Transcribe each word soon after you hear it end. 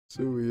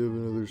So we have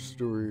another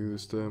story,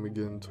 this time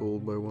again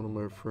told by one of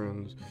my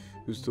friends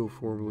who still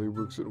formerly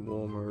works at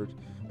Walmart,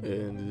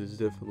 and it is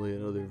definitely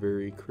another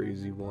very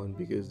crazy one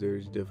because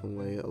there's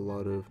definitely a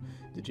lot of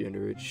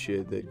degenerate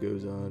shit that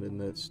goes on in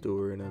that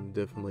store, and I'm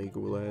definitely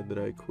glad that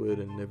I quit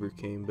and never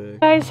came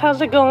back. Guys,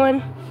 how's it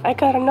going? I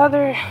got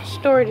another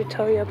story to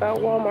tell you about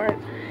Walmart,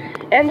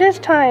 and this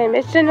time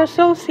it's an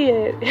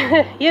associate.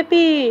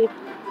 Yippee!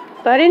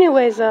 But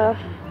anyways,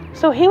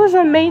 so he was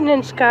a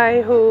maintenance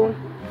guy who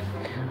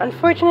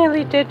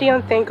unfortunately did the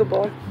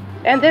unthinkable.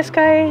 And this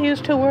guy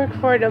used to work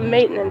for the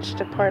maintenance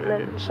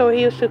department, so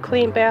he used to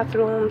clean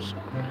bathrooms,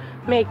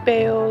 make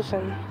bales,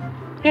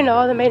 and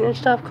all the maintenance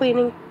stuff,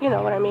 cleaning, you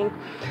know what I mean.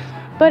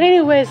 But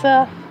anyways,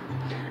 I'm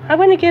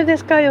gonna give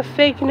this guy a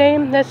fake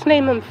name. Let's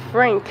name him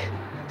Frank.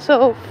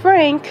 So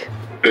Frank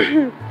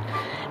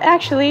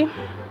actually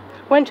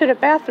went to the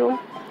bathroom,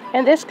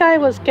 and this guy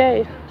was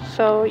gay.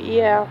 So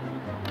yeah,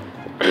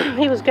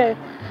 he was gay.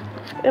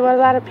 A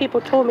lot of people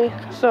told me.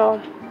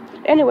 So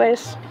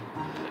anyways,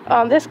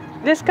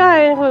 this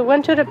guy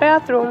went to the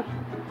bathroom,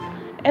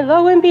 and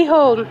lo and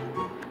behold,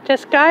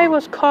 this guy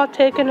was caught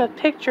taking a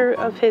picture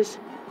of his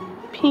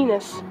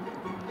penis.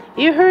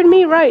 You heard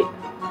me right.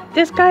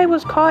 This guy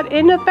was caught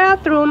in the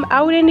bathroom,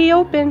 out in the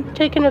open,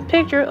 taking a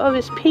picture of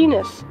his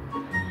penis.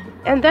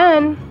 And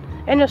then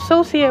an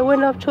associate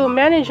went up to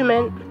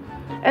management,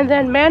 and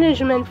then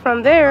management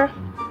from there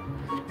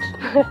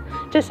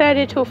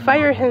decided to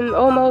fire him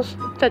almost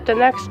the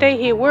next day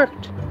he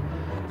worked.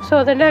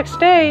 So the next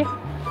day,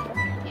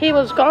 he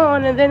was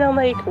gone, and then I'm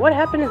like, what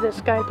happened to this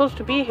guy? He's supposed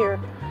to be here.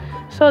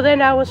 So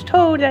then I was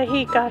told that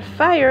he got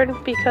fired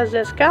because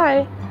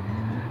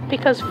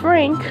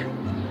Frank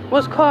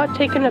was caught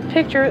taking a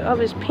picture of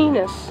his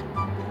penis.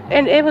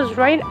 And it was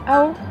right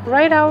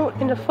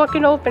out in the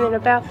fucking open in the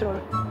bathroom.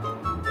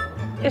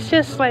 It's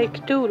just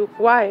like, dude,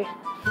 why?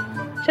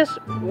 Just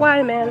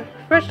why, man?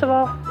 First of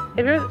all,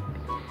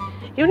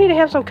 you need to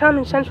have some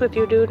common sense with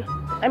you, dude.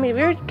 I mean, if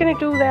you're gonna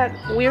do that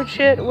weird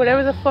shit,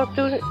 whatever the fuck,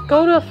 dude,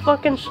 go to a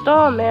fucking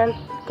stall, man.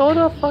 Go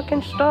to a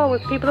fucking stall where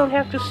people don't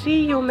have to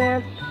see you,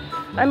 man.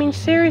 I mean,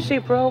 seriously,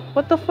 bro.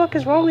 What the fuck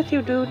is wrong with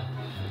you, dude?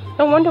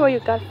 No wonder why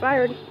you got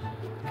fired.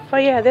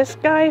 But yeah, this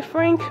guy,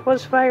 Frank,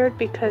 was fired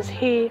because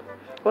he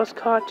was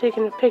caught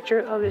taking a picture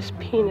of his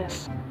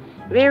penis.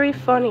 Very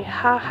funny,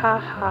 ha ha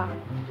ha.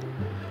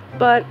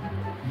 But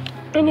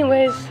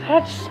anyways,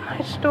 that's my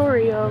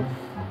story of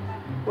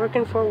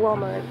working for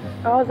Walmart.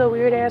 All the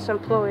weird ass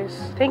employees.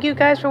 Thank you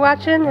guys for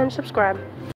watching, and subscribe.